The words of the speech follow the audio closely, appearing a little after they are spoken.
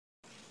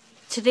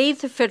Today,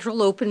 the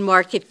Federal Open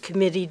Market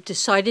Committee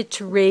decided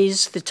to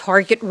raise the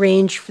target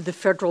range for the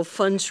federal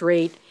funds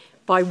rate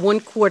by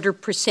 1/4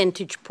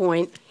 percentage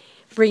point,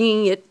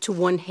 bringing it to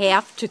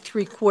 1/2 to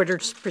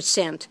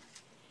 3/4%.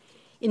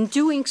 In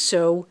doing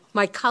so,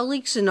 my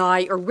colleagues and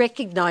I are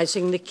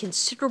recognizing the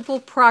considerable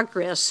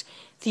progress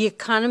the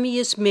economy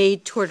has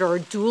made toward our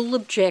dual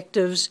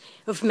objectives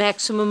of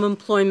maximum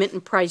employment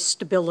and price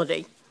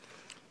stability.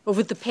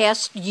 Over the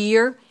past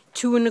year,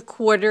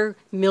 2.25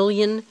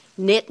 million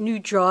net new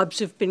jobs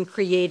have been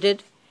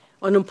created,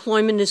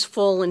 unemployment has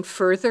fallen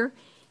further,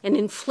 and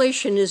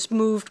inflation has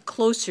moved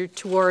closer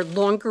to our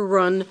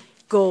longer-run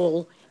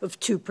goal of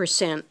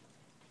 2%.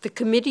 The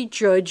committee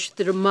judged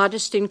that a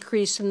modest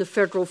increase in the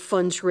federal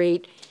funds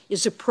rate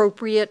is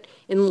appropriate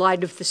in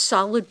light of the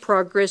solid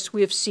progress we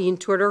have seen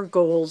toward our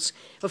goals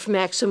of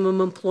maximum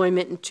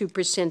employment and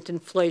 2%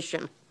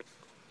 inflation.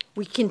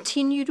 We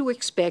continue to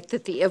expect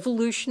that the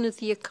evolution of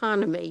the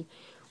economy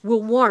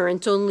will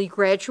warrant only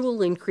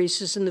gradual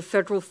increases in the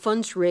federal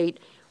funds rate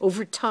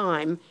over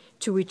time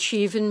to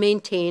achieve and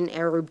maintain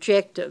our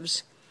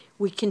objectives.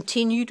 We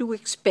continue to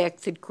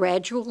expect that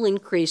gradual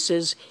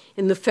increases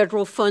in the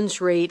federal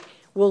funds rate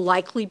will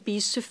likely be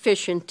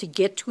sufficient to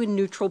get to a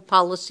neutral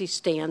policy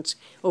stance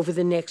over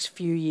the next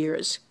few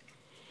years.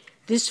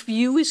 This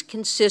view is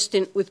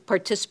consistent with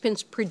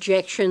participants'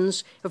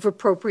 projections of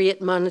appropriate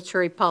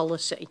monetary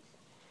policy.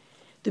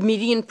 The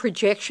median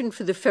projection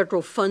for the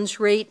federal funds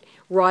rate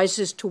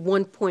rises to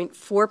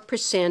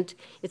 1.4%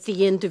 at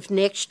the end of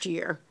next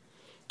year,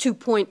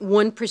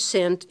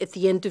 2.1% at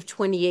the end of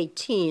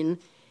 2018,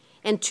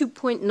 and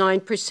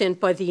 2.9%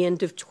 by the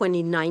end of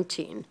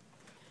 2019.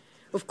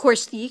 Of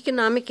course, the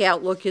economic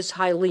outlook is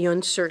highly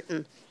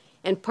uncertain,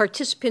 and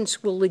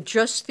participants will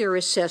adjust their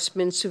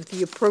assessments of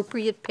the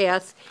appropriate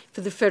path for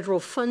the federal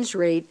funds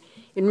rate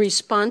in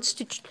response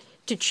to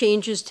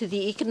changes to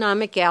the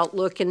economic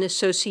outlook and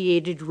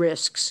associated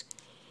risks.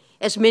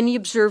 As many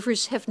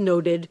observers have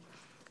noted,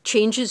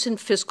 changes in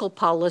fiscal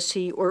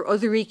policy or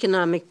other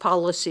economic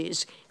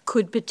policies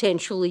could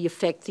potentially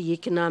affect the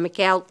economic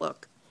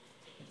outlook.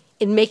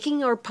 In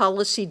making our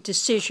policy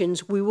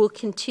decisions, we will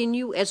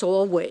continue, as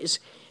always,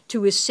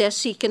 to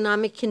assess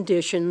economic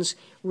conditions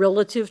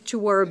relative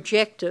to our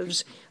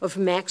objectives of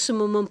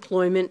maximum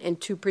employment and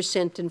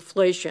 2%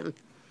 inflation.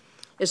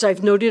 As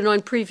I've noted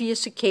on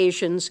previous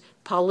occasions,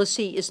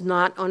 policy is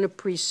not on a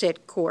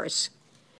preset course.